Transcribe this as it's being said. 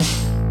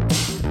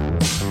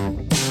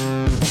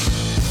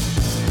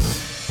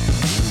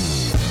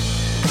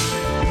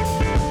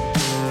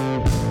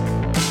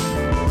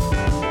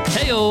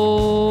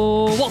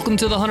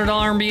to the $100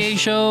 MBA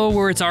show,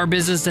 where it's our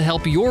business to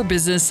help your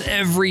business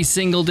every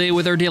single day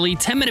with our daily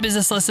 10-minute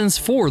business lessons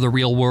for the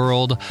real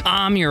world.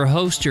 I'm your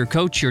host, your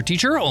coach, your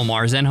teacher,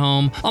 Omar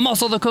Zenhom. I'm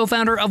also the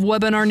co-founder of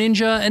Webinar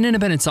Ninja, an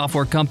independent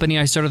software company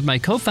I started with my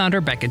co-founder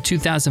back in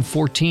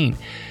 2014.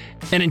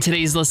 And in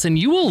today's lesson,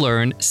 you will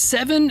learn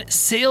 7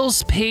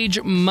 sales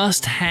page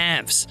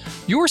must-haves.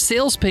 Your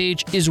sales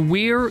page is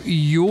where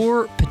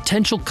your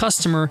potential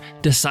customer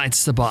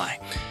decides to buy.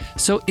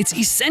 So it's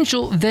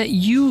essential that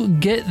you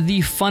get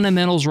the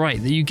fundamentals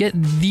right, that you get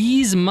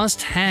these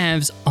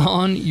must-haves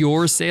on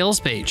your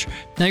sales page.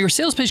 Now, your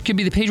sales page could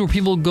be the page where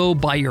people go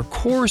buy your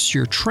course,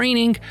 your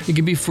training. It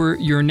could be for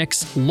your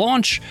next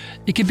launch.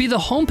 It could be the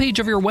homepage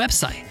of your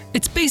website.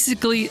 It's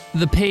basically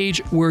the page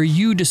where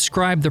you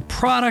describe the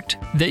product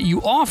that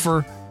you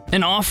offer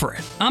and offer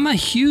it. I'm a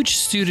huge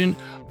student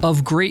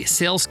of great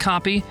sales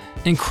copy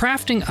and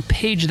crafting a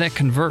page that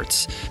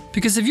converts.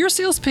 Because if your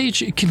sales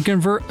page can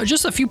convert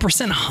just a few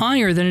percent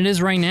higher than it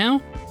is right now,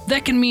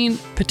 that can mean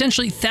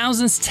potentially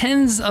thousands,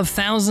 tens of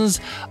thousands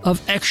of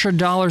extra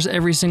dollars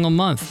every single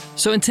month.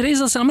 So in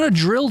today's lesson, I'm going to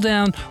drill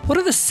down what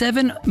are the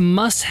 7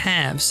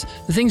 must-haves,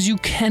 the things you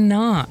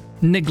cannot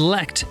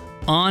neglect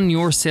on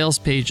your sales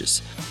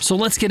pages. So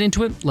let's get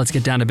into it. Let's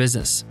get down to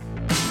business.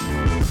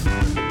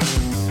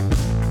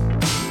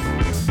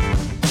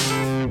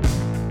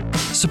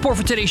 Support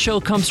for today's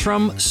show comes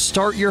from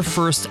Start Your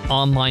First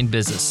Online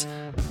Business,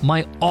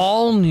 my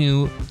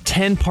all-new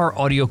 10-part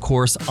audio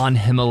course on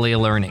Himalaya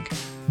Learning.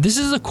 This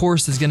is a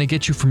course that's going to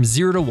get you from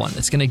 0 to 1.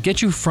 It's going to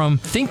get you from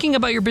thinking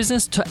about your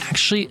business to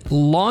actually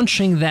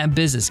launching that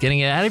business, getting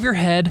it out of your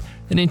head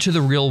and into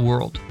the real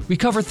world. We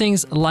cover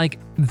things like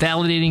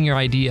validating your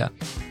idea,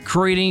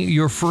 creating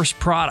your first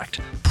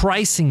product,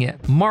 pricing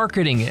it,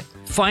 marketing it,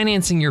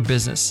 financing your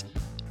business,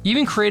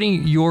 even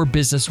creating your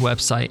business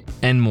website,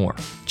 and more.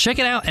 Check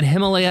it out at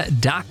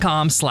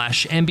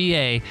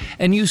Himalaya.com/MBA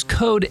and use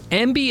code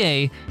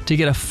MBA to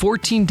get a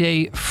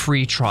 14-day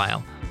free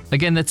trial.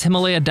 Again, that's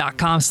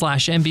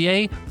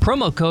Himalaya.com/MBA,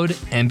 promo code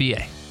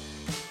MBA.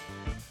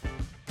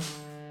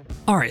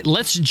 All right,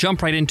 let's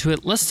jump right into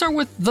it. Let's start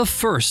with the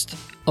first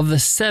of the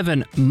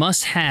 7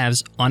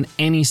 must-haves on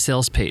any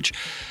sales page.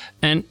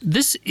 And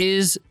this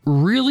is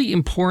really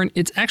important.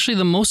 It's actually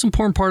the most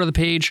important part of the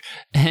page,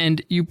 and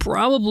you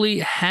probably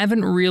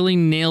haven't really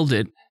nailed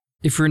it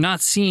if you're not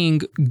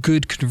seeing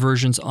good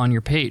conversions on your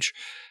page.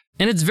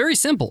 And it's very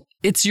simple.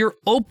 It's your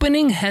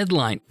opening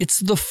headline. It's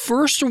the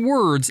first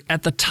words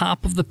at the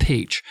top of the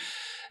page.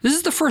 This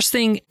is the first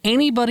thing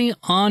anybody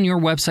on your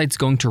website is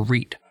going to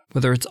read,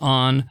 whether it's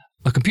on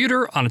a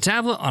computer, on a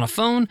tablet, on a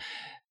phone.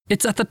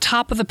 It's at the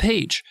top of the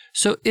page.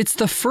 So it's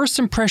the first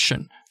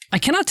impression. I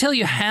cannot tell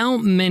you how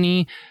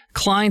many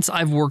clients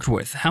I've worked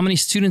with, how many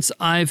students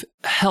I've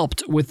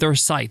helped with their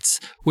sites,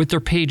 with their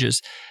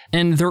pages,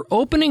 and their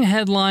opening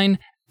headline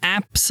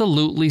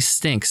absolutely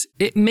stinks.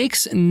 It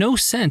makes no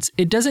sense.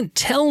 It doesn't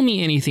tell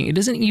me anything. It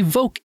doesn't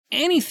evoke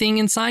anything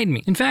inside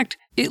me. In fact,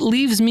 it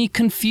leaves me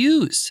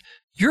confused.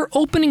 Your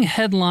opening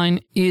headline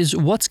is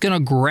what's going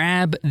to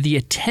grab the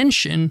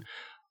attention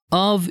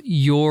of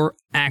your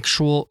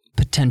actual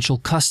potential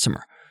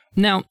customer.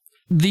 Now,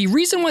 the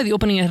reason why the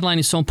opening headline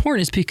is so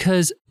important is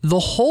because the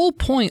whole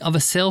point of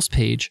a sales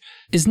page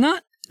is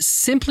not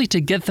simply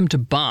to get them to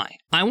buy.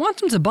 I want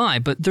them to buy,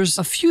 but there's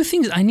a few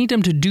things I need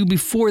them to do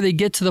before they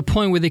get to the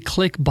point where they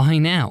click buy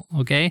now,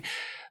 okay?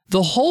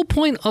 The whole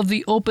point of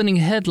the opening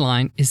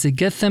headline is to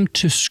get them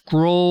to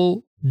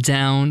scroll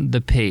down the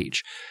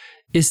page,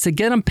 is to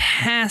get them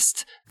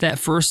past that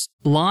first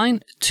line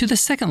to the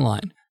second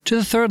line, to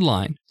the third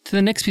line, to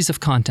the next piece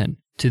of content,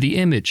 to the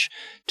image,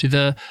 to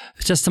the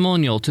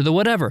testimonial, to the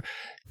whatever,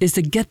 is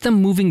to get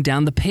them moving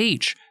down the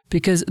page.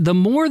 Because the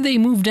more they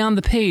move down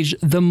the page,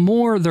 the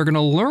more they're going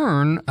to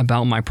learn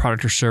about my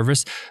product or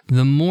service,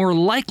 the more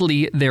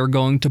likely they're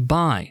going to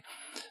buy.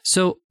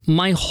 So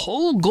my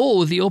whole goal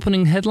with the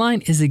opening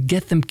headline is to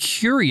get them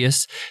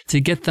curious,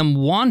 to get them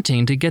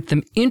wanting, to get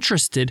them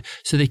interested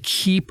so they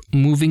keep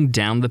moving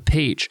down the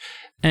page.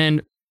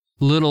 And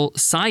little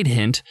side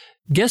hint,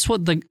 guess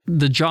what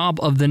the job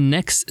of the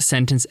next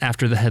sentence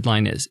after the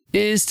headline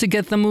is to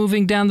get them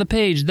moving down the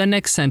page, the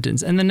next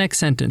sentence and the next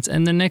sentence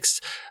and the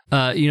next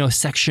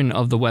section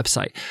of the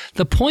website.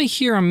 The point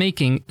here I'm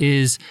making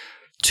is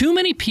too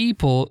many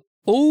people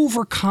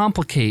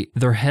overcomplicate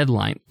their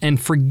headline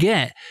and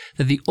forget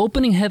that the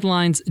opening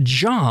headline's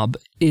job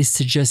is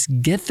to just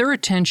get their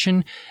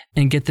attention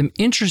and get them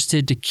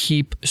interested to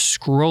keep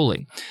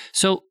scrolling.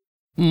 So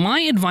my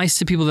advice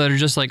to people that are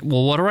just like,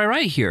 well, what do I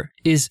write here?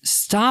 Is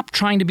stop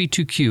trying to be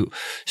too cute.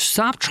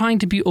 Stop trying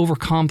to be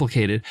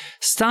overcomplicated.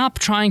 Stop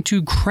trying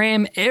to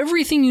cram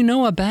everything you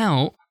know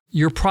about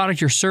your product,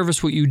 your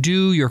service, what you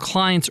do, your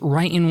clients,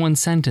 right in one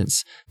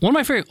sentence. One of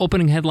my favorite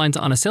opening headlines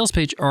on a sales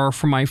page are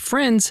from my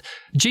friends,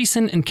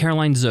 Jason and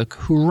Caroline Zook,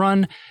 who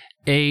run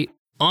a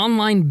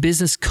online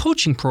business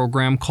coaching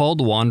program called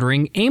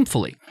Wandering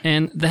Aimfully.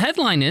 And the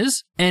headline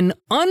is, an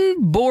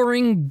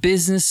unboring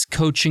business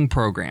coaching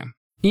program.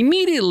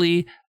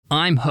 Immediately,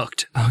 I'm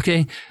hooked,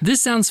 okay?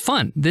 This sounds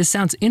fun. This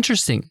sounds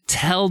interesting.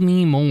 Tell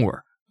me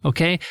more.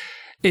 Okay?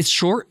 It's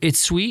short, it's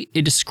sweet,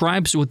 it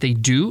describes what they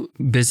do,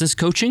 business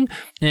coaching.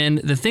 And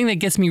the thing that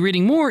gets me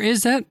reading more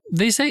is that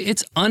they say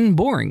it's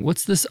unboring.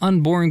 What's this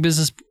unboring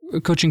business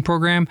coaching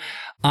program?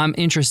 I'm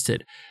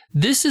interested.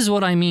 This is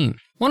what I mean.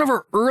 One of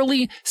our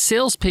early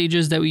sales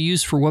pages that we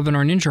used for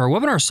Webinar Ninja, our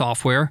webinar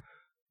software,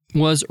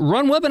 was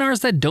run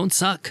webinars that don't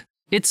suck.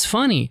 It's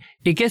funny.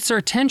 It gets their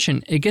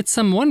attention. It gets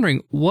them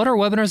wondering, what are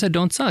webinars that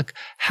don't suck?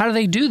 How do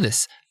they do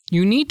this?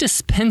 You need to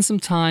spend some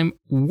time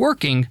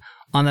working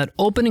on that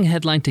opening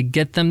headline to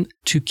get them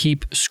to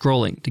keep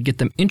scrolling, to get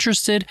them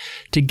interested,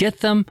 to get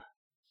them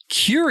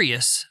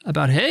curious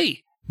about,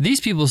 hey,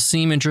 these people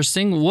seem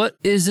interesting. What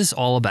is this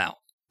all about?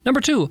 Number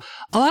 2,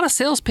 a lot of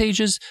sales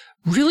pages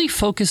really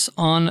focus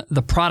on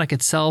the product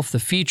itself, the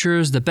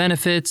features, the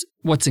benefits,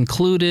 what's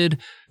included.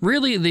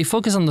 Really, they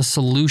focus on the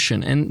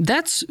solution, and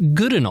that's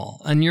good and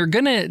all, and you're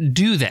going to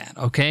do that,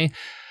 okay?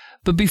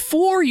 But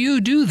before you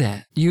do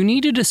that, you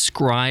need to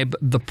describe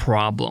the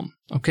problem,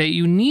 okay?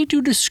 You need to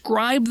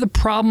describe the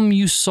problem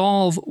you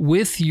solve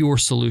with your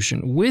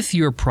solution, with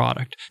your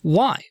product.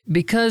 Why?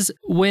 Because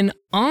when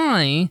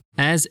I,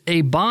 as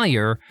a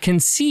buyer, can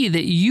see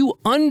that you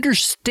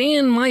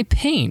understand my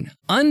pain,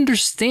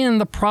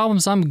 understand the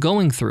problems I'm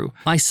going through,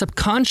 I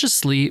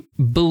subconsciously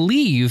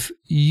believe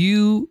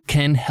you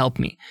can help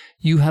me.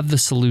 You have the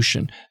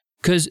solution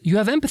because you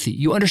have empathy.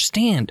 You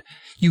understand.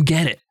 You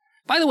get it.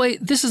 By the way,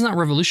 this is not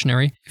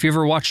revolutionary. If you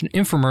ever watch an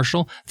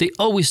infomercial, they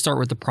always start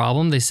with the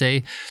problem. They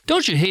say,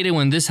 don't you hate it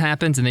when this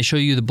happens? And they show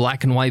you the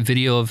black and white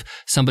video of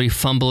somebody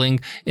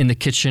fumbling in the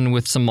kitchen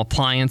with some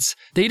appliance.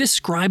 They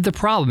describe the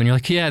problem and you're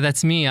like, yeah,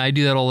 that's me. I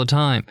do that all the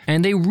time.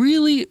 And they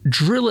really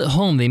drill it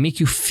home. They make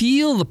you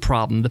feel the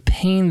problem, the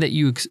pain that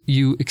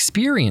you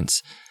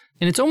experience.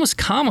 And it's almost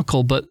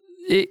comical, but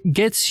it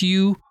gets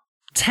you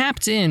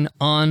tapped in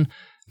on,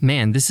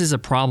 man, this is a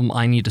problem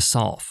I need to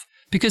solve.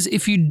 Because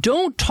if you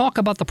don't talk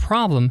about the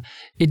problem,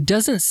 it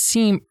doesn't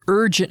seem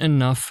urgent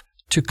enough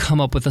to come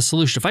up with a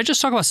solution. If I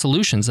just talk about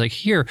solutions, like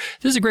here,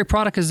 this is a great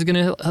product because it's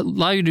going to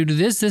allow you to do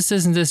this,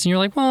 and this, and you're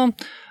like, well, I'm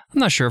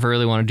not sure if I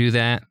really want to do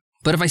that.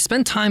 But if I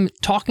spend time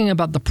talking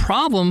about the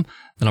problem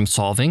that I'm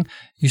solving,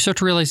 you start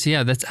to realize,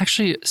 yeah, that's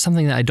actually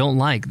something that I don't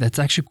like. That's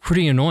actually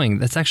pretty annoying.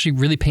 That's actually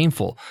really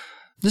painful.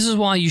 This is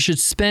why you should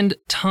spend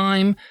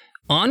time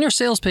on your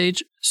sales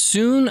page,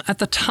 soon at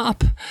the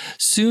top,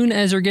 soon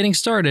as you're getting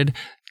started,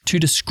 to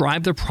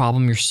describe the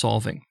problem you're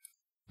solving.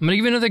 I'm going to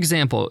give you another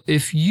example.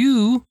 If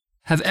you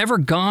have ever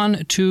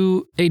gone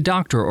to a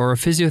doctor or a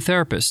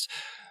physiotherapist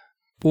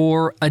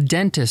or a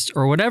dentist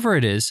or whatever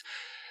it is,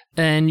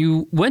 and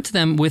you went to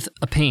them with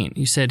a pain,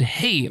 you said,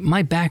 hey,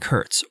 my back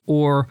hurts,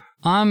 or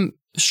I'm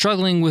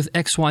struggling with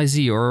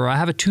XYZ, or I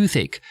have a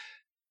toothache.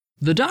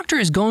 The doctor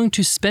is going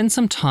to spend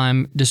some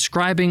time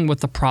describing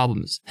what the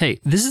problem is. Hey,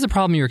 this is the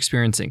problem you're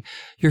experiencing.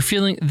 You're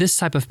feeling this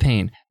type of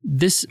pain.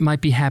 This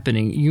might be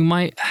happening. You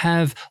might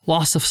have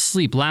loss of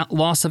sleep,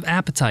 loss of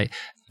appetite.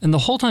 And the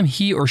whole time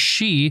he or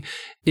she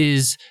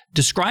is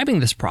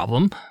describing this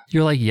problem,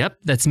 you're like, yep,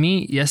 that's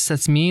me. Yes,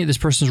 that's me. This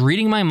person's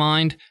reading my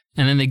mind.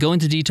 And then they go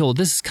into detail.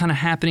 This is kind of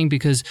happening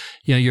because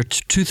your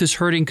tooth is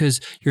hurting because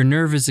your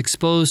nerve is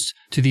exposed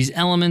to these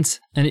elements.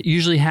 And it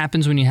usually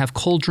happens when you have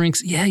cold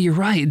drinks. Yeah, you're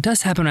right. It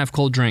does happen to have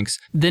cold drinks.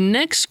 The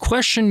next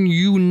question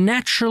you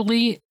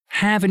naturally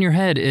have in your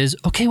head is,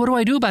 okay, what do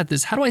I do about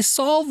this? How do I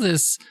solve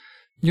this?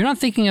 You're not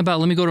thinking about,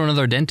 let me go to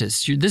another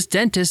dentist. This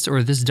dentist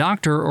or this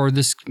doctor or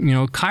this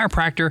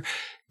chiropractor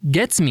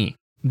gets me.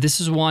 This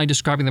is why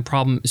describing the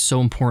problem is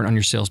so important on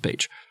your sales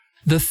page.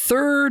 The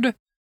third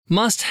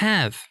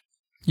must-have,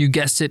 you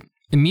guessed it,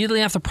 immediately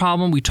after the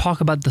problem, we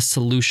talk about the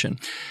solution.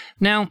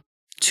 Now,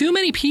 too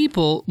many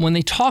people, when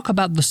they talk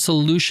about the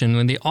solution,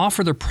 when they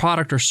offer their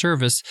product or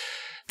service,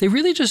 they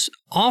really just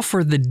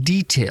offer the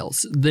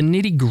details, the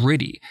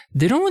nitty-gritty.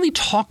 They don't really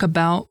talk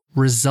about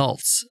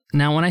results.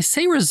 Now, when I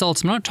say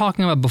results, I'm not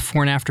talking about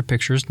before and after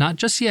pictures, not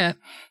just yet.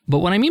 But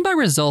what I mean by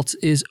results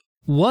is,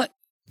 what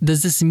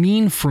does this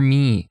mean for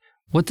me?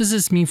 What does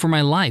this mean for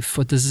my life?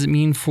 What does it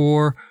mean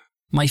for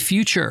my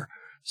future?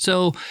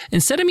 So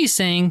instead of me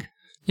saying,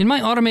 in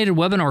my automated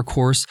webinar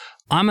course,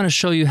 I'm going to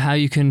show you how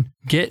you can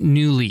get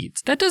new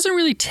leads. That doesn't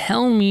really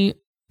tell me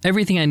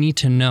everything I need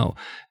to know.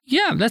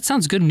 Yeah, that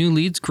sounds good. New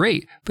leads,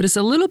 great. But it's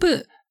a little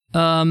bit,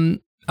 I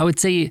would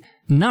say,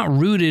 not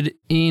rooted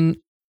in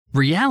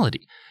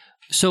reality.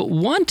 So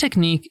one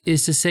technique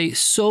is to say,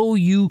 so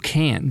you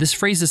can. This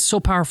phrase is so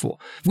powerful.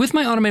 With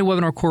my automated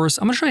webinar course,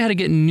 I'm going to show you how to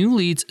get new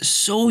leads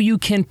so you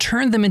can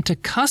turn them into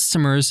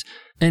customers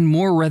and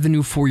more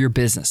revenue for your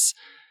business.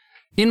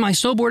 In my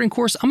snowboarding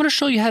course, I'm going to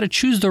show you how to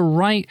choose the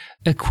right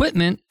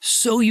equipment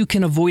so you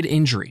can avoid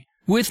injury.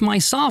 With my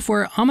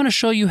software, I'm going to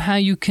show you how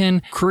you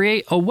can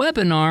create a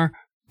webinar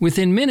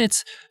within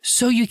minutes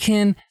so you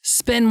can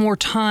spend more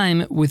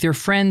time with your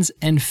friends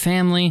and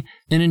family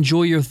and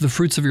enjoy the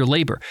fruits of your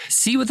labor.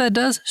 See what that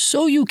does?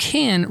 So you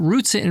can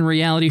roots it in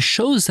reality,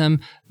 shows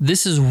them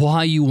this is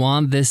why you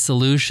want this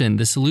solution.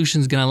 The solution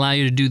is going to allow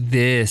you to do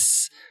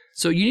this.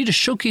 So you need to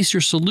showcase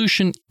your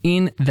solution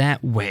in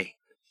that way.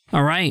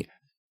 All right.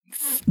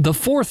 The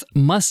fourth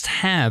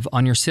must-have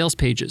on your sales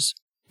pages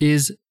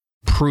is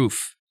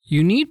proof.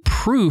 You need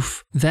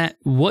proof that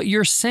what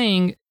you're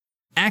saying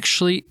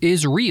actually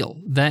is real,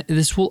 that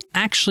this will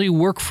actually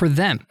work for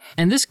them.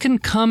 And this can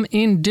come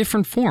in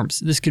different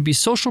forms. This could be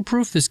social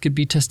proof. This could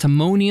be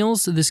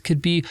testimonials. This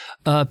could be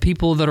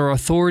people that are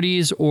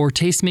authorities or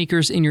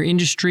tastemakers in your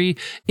industry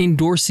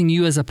endorsing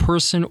you as a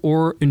person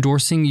or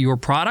endorsing your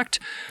product.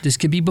 This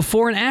could be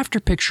before and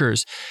after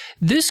pictures.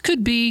 This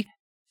could be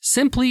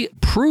simply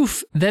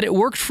proof that it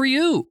worked for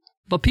you.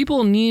 But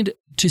people need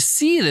to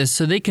see this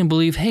so they can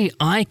believe, hey,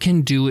 I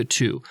can do it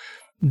too.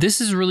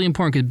 This is really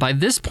important because by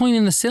this point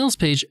in the sales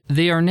page,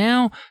 they are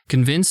now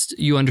convinced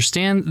you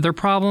understand their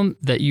problem,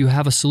 that you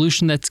have a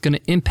solution that's going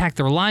to impact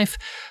their life.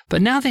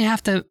 But now they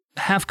have to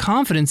have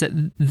confidence that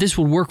this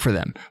will work for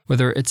them,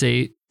 whether it's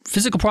a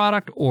physical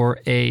product or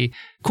a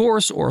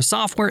course or a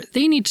software.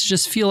 They need to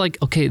just feel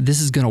like, okay, this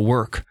is going to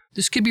work.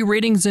 This could be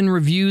ratings and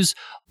reviews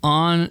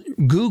on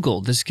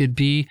Google. This could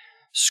be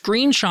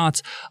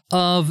screenshots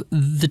of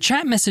the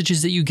chat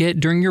messages that you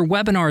get during your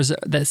webinars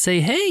that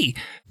say, hey,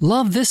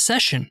 love this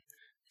session.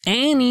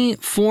 Any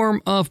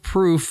form of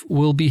proof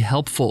will be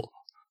helpful.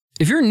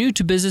 If you're new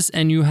to business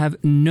and you have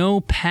no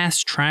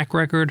past track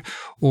record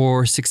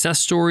or success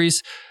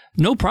stories,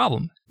 no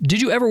problem. Did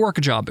you ever work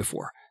a job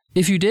before?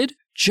 If you did,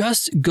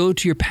 just go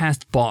to your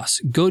past boss,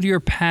 go to your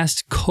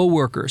past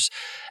coworkers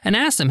and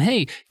ask them,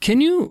 hey, can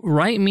you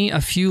write me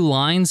a few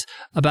lines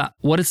about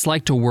what it's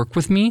like to work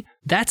with me?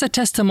 That's a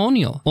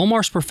testimonial.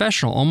 Omar's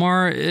professional.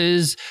 Omar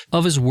is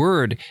of his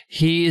word.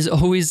 He is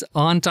always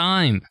on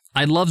time.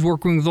 I loved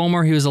working with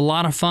Omar. He was a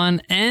lot of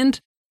fun and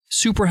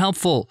super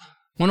helpful.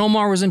 When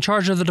Omar was in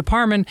charge of the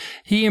department,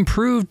 he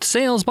improved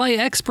sales by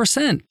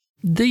X%.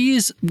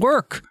 These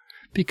work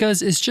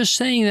because it's just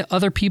saying that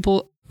other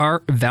people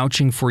are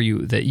vouching for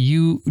you, that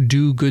you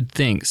do good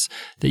things,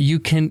 that you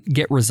can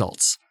get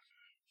results.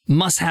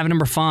 Must have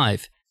number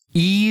 5,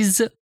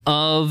 ease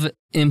of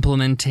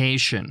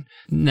implementation.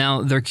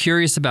 Now, they're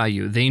curious about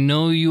you. They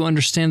know you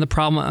understand the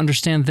problem,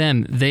 understand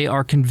them. They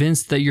are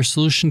convinced that your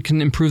solution can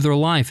improve their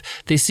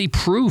life. They see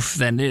proof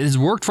that it has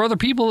worked for other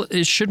people,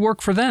 it should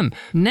work for them.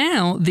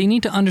 Now, they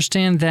need to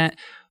understand that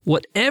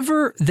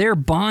whatever they're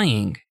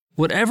buying,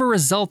 whatever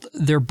result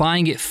they're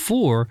buying it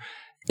for,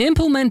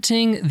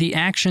 implementing the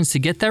actions to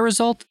get that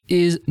result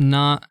is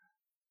not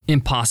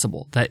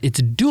impossible, that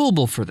it's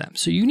doable for them.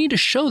 So you need to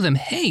show them,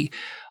 hey,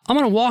 I'm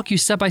going to walk you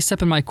step by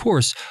step in my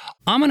course.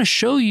 I'm going to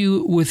show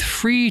you with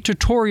free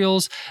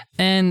tutorials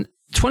and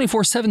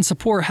 24/7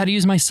 support how to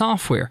use my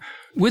software.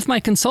 With my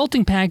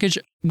consulting package,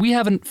 we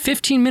have a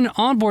 15-minute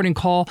onboarding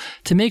call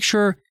to make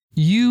sure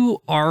you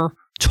are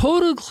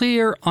totally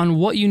clear on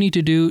what you need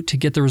to do to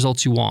get the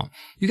results you want.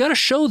 You got to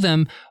show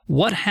them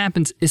what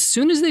happens as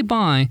soon as they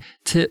buy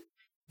to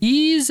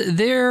ease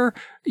their,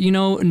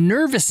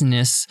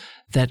 nervousness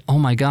that, oh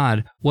my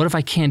God, what if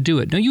I can't do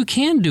it? No, you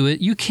can do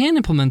it. You can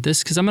implement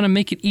this because I'm going to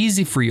make it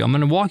easy for you. I'm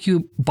going to walk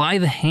you by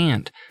the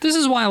hand. This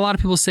is why a lot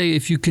of people say,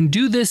 if you can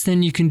do this,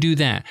 then you can do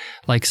that.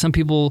 Like some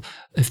people,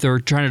 if they're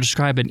trying to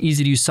describe an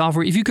easy to use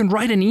software, if you can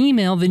write an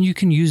email, then you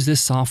can use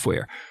this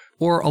software.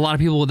 Or a lot of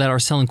people that are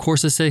selling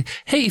courses say,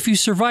 hey, if you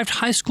survived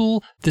high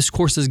school, this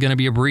course is going to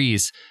be a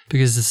breeze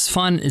because it's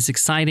fun, it's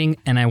exciting,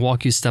 and I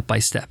walk you step by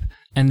step.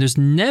 And there's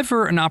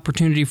never an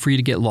opportunity for you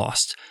to get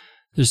lost.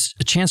 There's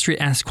a chance for you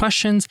to ask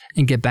questions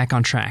and get back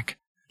on track.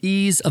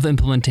 Ease of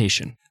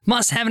implementation.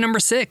 Must have number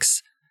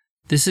 6.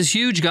 This is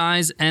huge,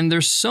 guys, and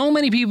there's so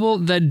many people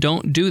that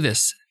don't do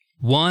this.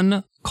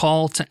 One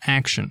call to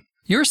action.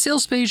 Your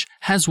sales page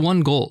has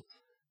one goal,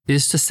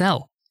 is to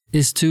sell,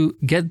 is to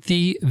get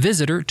the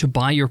visitor to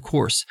buy your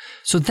course.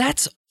 So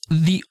that's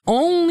the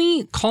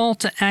only call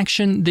to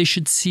action they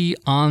should see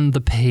on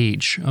the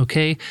page,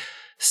 okay?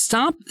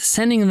 Stop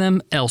sending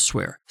them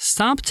elsewhere.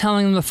 Stop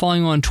telling them to follow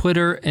you on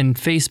Twitter and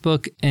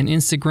Facebook and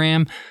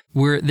Instagram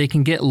where they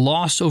can get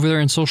lost over there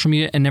in social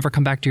media and never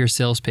come back to your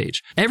sales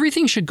page.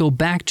 Everything should go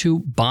back to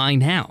buy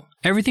now.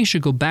 Everything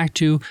should go back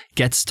to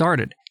get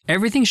started.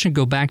 Everything should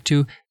go back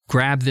to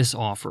grab this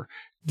offer.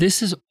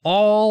 This is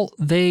all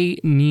they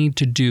need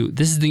to do.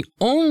 This is the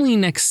only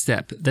next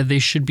step that they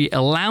should be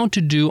allowed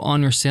to do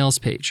on your sales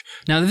page.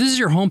 Now, if this is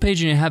your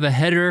homepage and you have a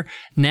header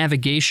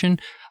navigation,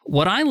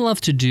 what I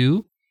love to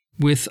do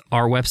with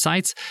our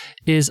websites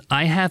is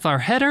I have our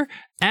header.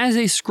 As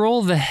they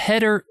scroll, the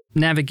header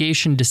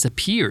navigation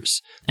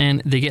disappears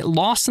and they get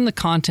lost in the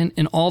content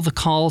and all the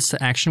calls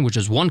to action, which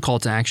is one call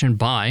to action,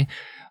 buy,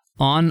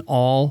 on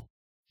all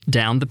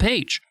down the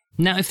page.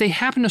 Now, if they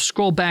happen to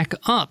scroll back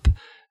up,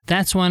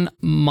 that's when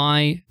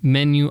my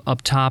menu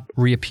up top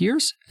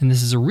reappears. And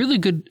this is a really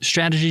good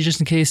strategy just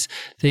in case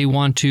they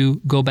want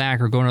to go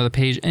back or go to another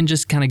page and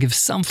just kind of give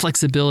some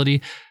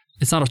flexibility.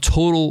 It's not a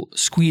total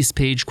squeeze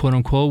page, quote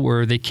unquote,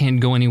 where they can't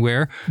go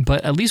anywhere.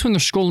 But at least when they're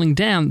scrolling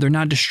down, they're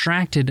not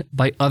distracted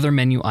by other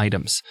menu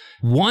items.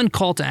 One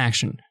call to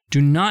action.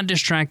 Do not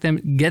distract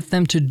them. Get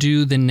them to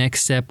do the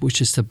next step, which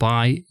is to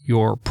buy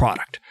your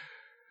product.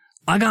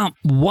 I got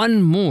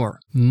one more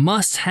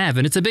must have,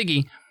 and it's a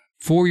biggie,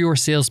 for your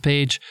sales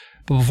page.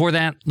 But before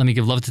that, let me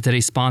give love to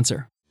today's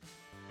sponsor.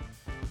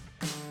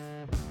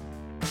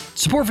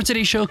 Support for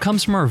today's show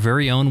comes from our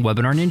very own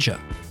Webinar Ninja.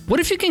 What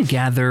if you can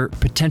gather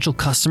potential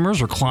customers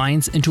or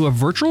clients into a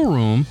virtual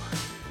room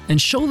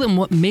and show them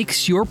what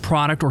makes your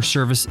product or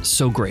service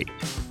so great?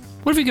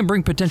 What if you can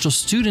bring potential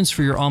students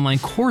for your online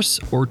course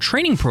or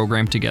training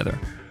program together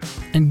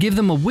and give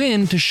them a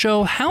win to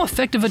show how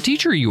effective a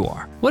teacher you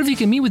are? What if you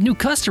can meet with new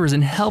customers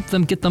and help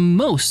them get the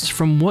most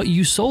from what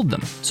you sold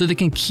them so they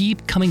can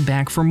keep coming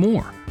back for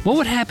more? What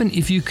would happen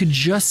if you could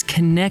just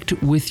connect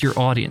with your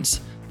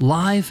audience,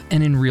 live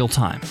and in real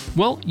time?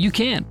 Well, you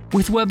can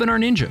with Webinar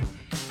Ninja.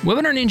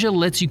 Webinar Ninja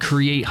lets you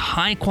create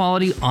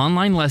high-quality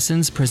online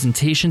lessons,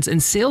 presentations,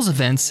 and sales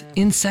events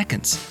in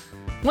seconds.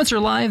 Once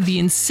you're live, the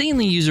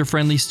insanely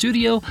user-friendly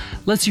studio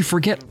lets you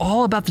forget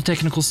all about the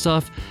technical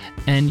stuff,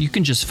 and you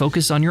can just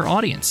focus on your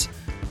audience.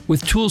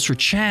 With tools for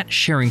chat,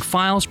 sharing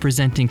files,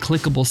 presenting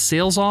clickable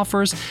sales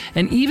offers,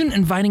 and even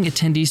inviting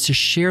attendees to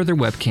share their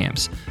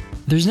webcams,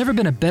 there's never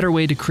been a better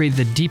way to create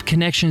the deep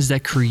connections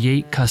that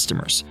create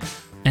customers.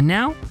 And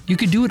now, you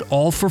can do it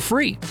all for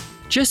free.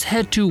 Just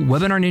head to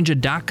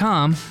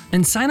webinarninja.com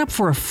and sign up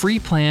for a free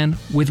plan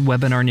with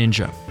Webinar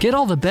Ninja. Get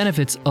all the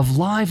benefits of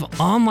live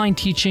online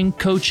teaching,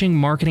 coaching,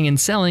 marketing, and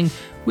selling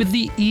with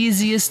the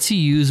easiest to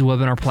use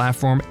webinar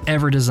platform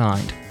ever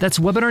designed. That's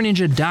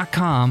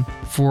webinarninja.com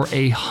for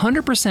a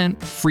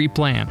 100% free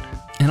plan.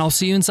 And I'll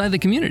see you inside the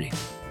community.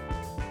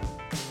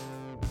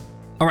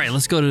 All right,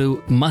 let's go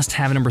to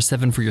must-have number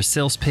 7 for your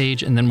sales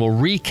page, and then we'll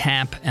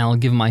recap and I'll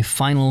give my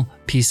final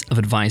piece of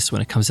advice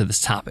when it comes to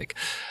this topic.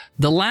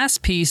 The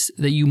last piece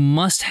that you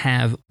must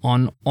have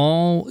on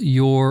all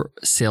your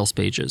sales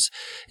pages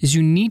is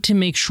you need to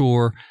make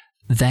sure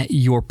that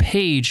your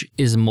page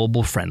is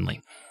mobile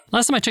friendly.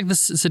 Last time I checked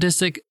this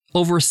statistic,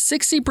 over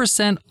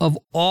 60% of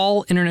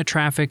all internet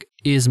traffic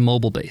is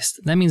mobile based.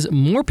 That means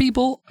more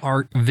people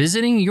are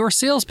visiting your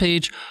sales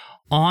page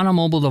on a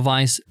mobile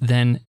device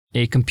than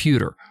a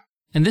computer.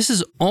 And this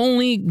is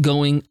only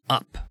going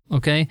up,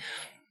 okay?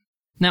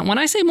 Now, when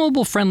I say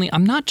mobile friendly,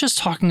 I'm not just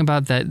talking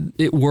about that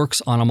it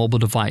works on a mobile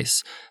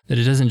device, that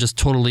it doesn't just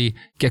totally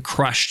get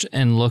crushed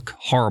and look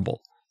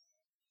horrible.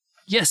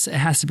 Yes, it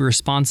has to be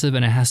responsive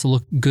and it has to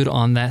look good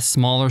on that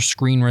smaller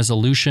screen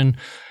resolution,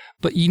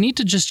 but you need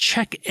to just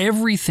check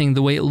everything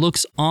the way it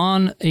looks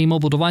on a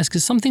mobile device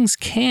because some things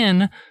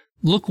can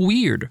look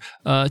weird.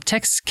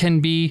 Text can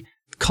be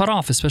cut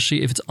off,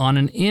 especially if it's on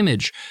an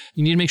image.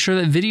 You need to make sure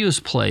that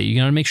videos play. You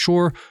got to make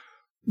sure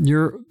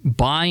your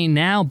buy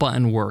now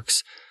button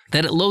works,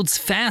 that it loads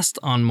fast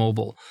on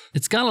mobile.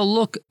 It's got to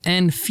look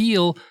and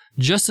feel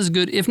just as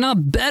good, if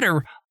not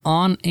better,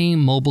 on a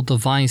mobile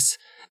device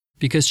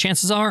because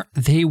chances are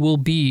they will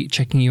be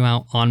checking you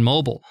out on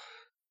mobile.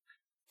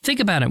 Think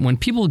about it. When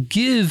people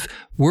give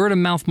word of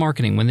mouth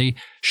marketing, when they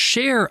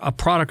share a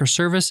product or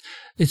service,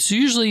 it's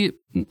usually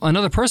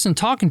another person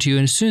talking to you.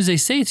 And as soon as they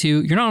say to you,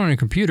 you're not on your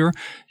computer,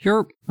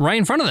 you're right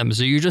in front of them.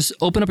 So you just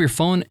open up your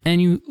phone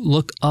and you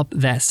look up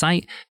that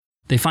site.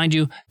 They find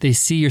you, they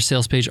see your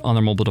sales page on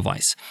their mobile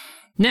device.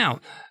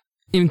 Now,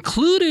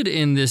 included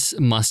in this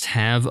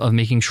must-have of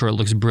making sure it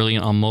looks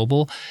brilliant on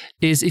mobile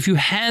is if you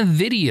have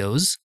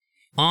videos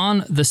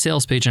on the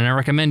sales page, and I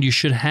recommend you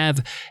should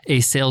have a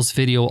sales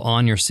video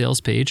on your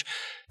sales page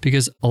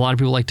because a lot of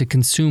people like to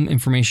consume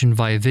information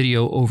via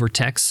video over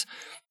text.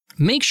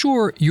 Make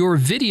sure your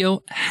video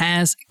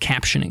has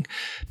captioning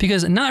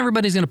because not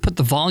everybody's going to put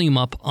the volume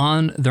up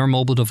on their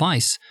mobile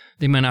device.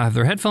 They might not have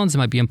their headphones, they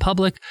might be in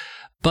public,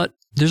 but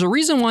there's a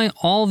reason why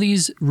all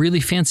these really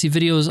fancy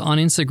videos on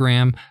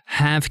Instagram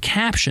have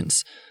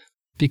captions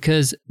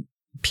because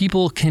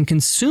people can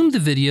consume the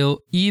video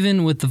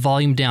even with the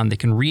volume down. They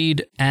can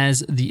read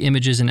as the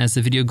images and as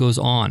the video goes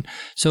on.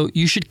 So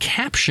you should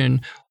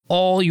caption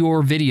all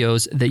your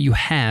videos that you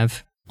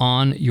have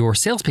on your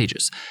sales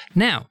pages.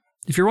 Now,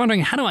 if you're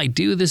wondering, how do I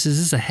do this? Is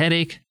this a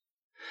headache?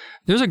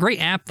 There's a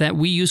great app that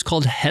we use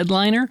called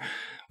Headliner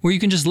where you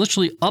can just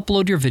literally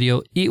upload your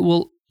video. It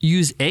will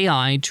use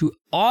AI to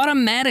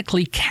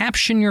automatically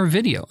caption your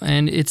video,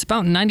 and it's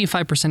about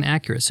 95%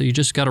 accurate. So you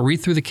just got to read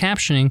through the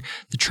captioning,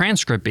 the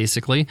transcript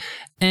basically,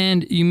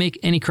 and you make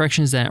any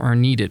corrections that are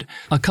needed.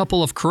 A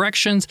couple of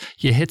corrections,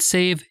 you hit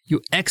save, you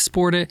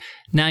export it,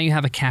 now you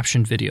have a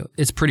captioned video.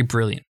 It's pretty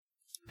brilliant.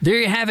 There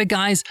you have it,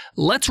 guys.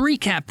 Let's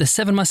recap the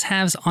 7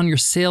 must-haves on your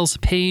sales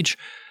page.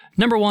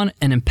 Number 1,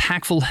 an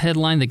impactful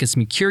headline that gets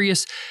me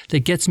curious,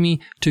 that gets me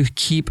to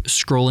keep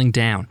scrolling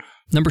down.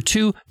 Number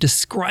 2,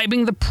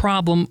 describing the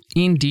problem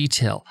in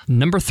detail.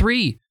 Number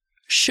 3,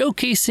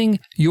 showcasing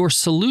your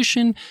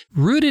solution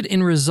rooted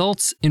in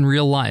results in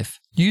real life.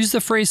 Use the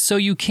phrase "so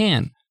you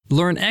can."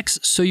 Learn X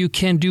so you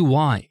can do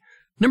Y.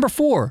 Number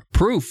 4,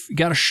 proof. You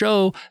got to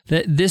show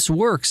that this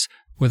works.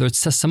 Whether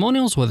it's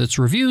testimonials, whether it's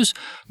reviews,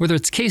 whether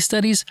it's case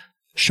studies,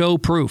 show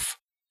proof.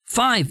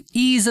 5,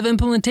 ease of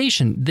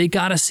implementation. They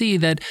got to see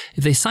that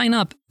if they sign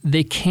up,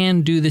 they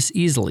can do this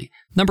easily.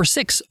 Number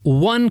 6,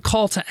 one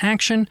call to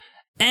action.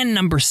 And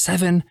number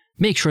 7,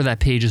 make sure that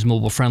page is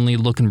mobile friendly,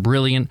 looking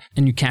brilliant,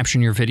 and you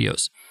caption your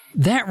videos.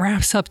 That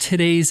wraps up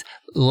today's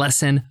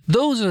lesson.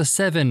 Those are the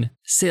 7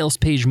 sales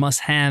page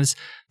must-haves.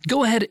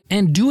 Go ahead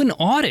and do an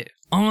audit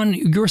on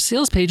your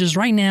sales pages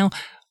right now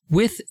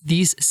with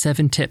these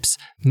 7 tips.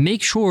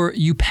 Make sure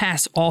you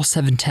pass all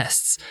 7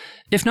 tests.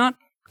 If not,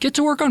 get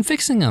to work on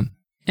fixing them.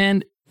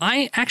 And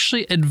I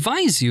actually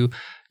advise you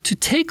to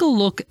take a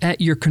look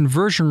at your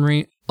conversion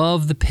rate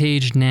of the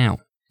page now.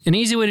 An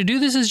easy way to do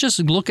this is just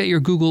look at your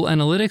Google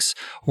Analytics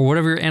or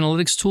whatever your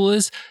analytics tool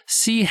is,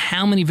 see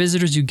how many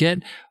visitors you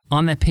get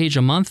on that page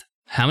a month.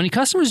 How many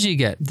customers do you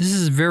get? This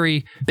is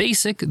very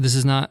basic. This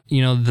is not,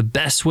 the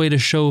best way to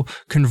show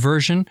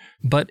conversion,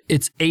 but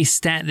it's a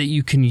stat that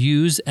you can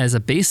use as a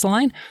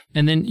baseline,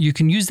 and then you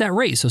can use that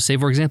rate. So say,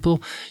 for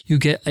example, you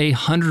get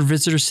 100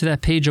 visitors to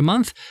that page a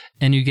month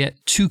and you get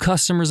 2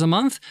 customers a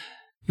month.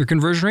 Your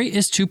conversion rate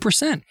is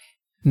 2%.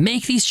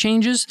 Make these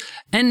changes,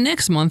 and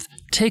next month,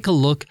 take a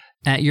look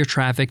at your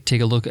traffic, take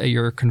a look at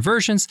your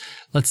conversions.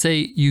 Let's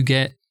say you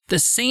get the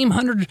same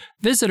 100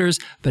 visitors,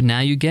 but now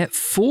you get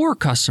 4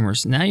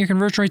 customers. Now your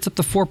conversion rate's up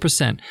to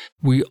 4%.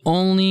 We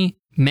only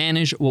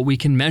manage what we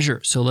can measure,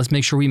 so let's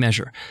make sure we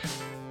measure.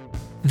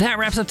 That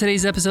wraps up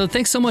today's episode.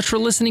 Thanks so much for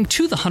listening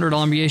to the $100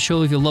 MBA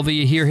Show. If you love what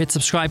you hear, hit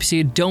subscribe so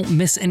you don't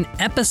miss an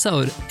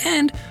episode.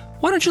 And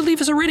why don't you leave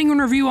us a rating and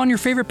review on your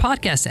favorite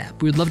podcast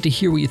app? We'd love to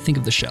hear what you think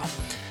of the show.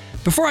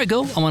 Before I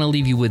go, I want to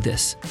leave you with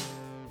this.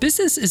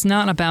 Business is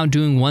not about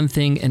doing one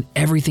thing and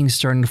everything's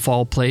starting to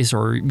fall in place,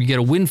 or you get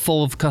a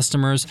windfall of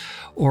customers,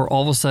 or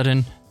all of a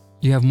sudden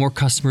you have more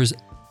customers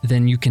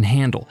than you can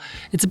handle.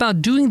 It's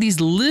about doing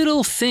these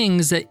little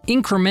things that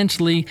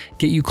incrementally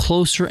get you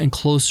closer and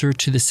closer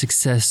to the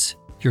success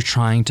you're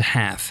trying to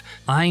have.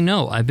 I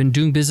know I've been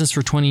doing business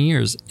for 20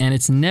 years, and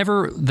it's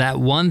never that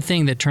one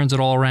thing that turns it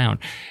all around.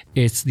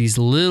 It's these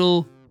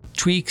little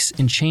tweaks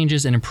and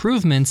changes and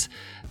improvements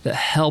that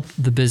help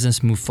the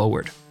business move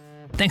forward.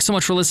 Thanks so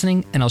much for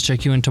listening, and I'll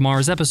check you in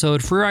tomorrow's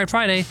episode for Free Ride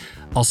Friday.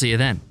 I'll see you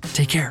then.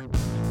 Take care.